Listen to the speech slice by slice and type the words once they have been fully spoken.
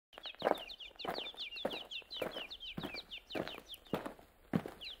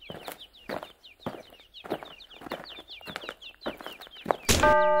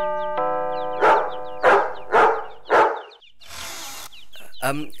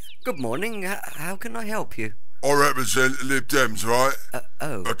Good morning. How can I help you? I represent Lib Dems, right?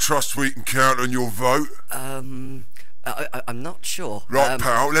 I trust we can count on your vote. I'm not sure. Right,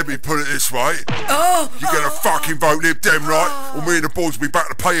 pal, let me put it this way. Oh! You're gonna fucking vote Lib Dem, right? Or me and the boys will be back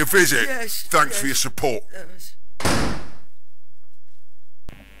to pay a visit. Yes. Thanks for your support.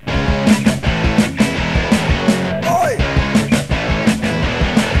 Oi!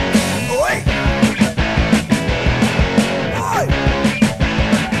 Oi! Oi!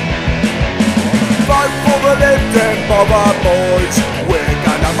 Vote for the Lib Dem Bovva Boys. We're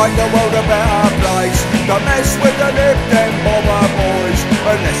gonna make the world a better place. Don't mess with the Lib Dem Bovva Boys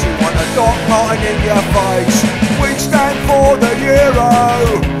unless you want a Doc Martin in your face. We stand for the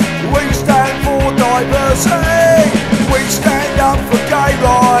euro. We stand for diversity. We stand up for gay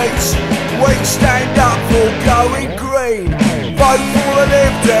rights. We stand up for going green. Vote for the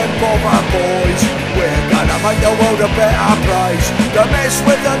Lib Dem Bovva Boys. We're gonna make the world a better place. Don't mess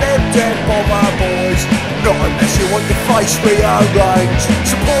with the Lib Dem Bovva Boys, not unless you want your face rearranged.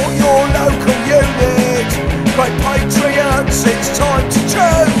 Support your local unit. Great patriots, it's time to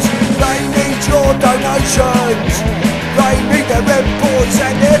choose. They need your donations. They need their red boys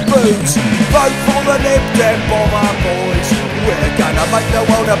and their boots. Vote for the Lib Dem Bovva Boys. We're gonna make the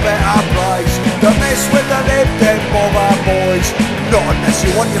world a better place. Don't mess with the Lib Dem Bovva Boys, not unless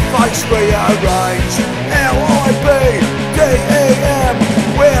you want your face rearranged. L-I-B-D-E-M.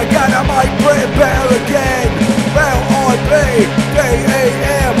 We're gonna make Britain better again. L-I-B-D-E-M.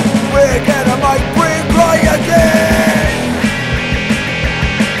 We're gonna make Britain great again.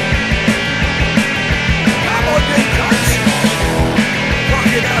 Come on, you cunts.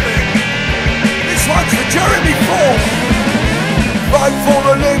 Fucking have it. This one's for Jeremy Ford. Vote for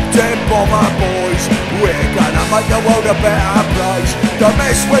the Lib Dem Bovva Boys. We're gonna make the world a better place. Don't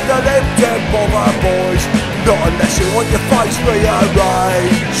mess with the Lib Dem Bovva Boys, not unless you want your face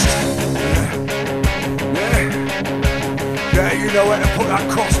rearranged. Yeah, you know where to put that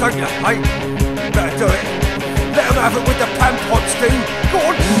cross, don't you, mate? You better do it. Let them have it with the pampots, dude. Go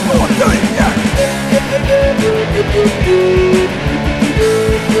on, do it, yeah.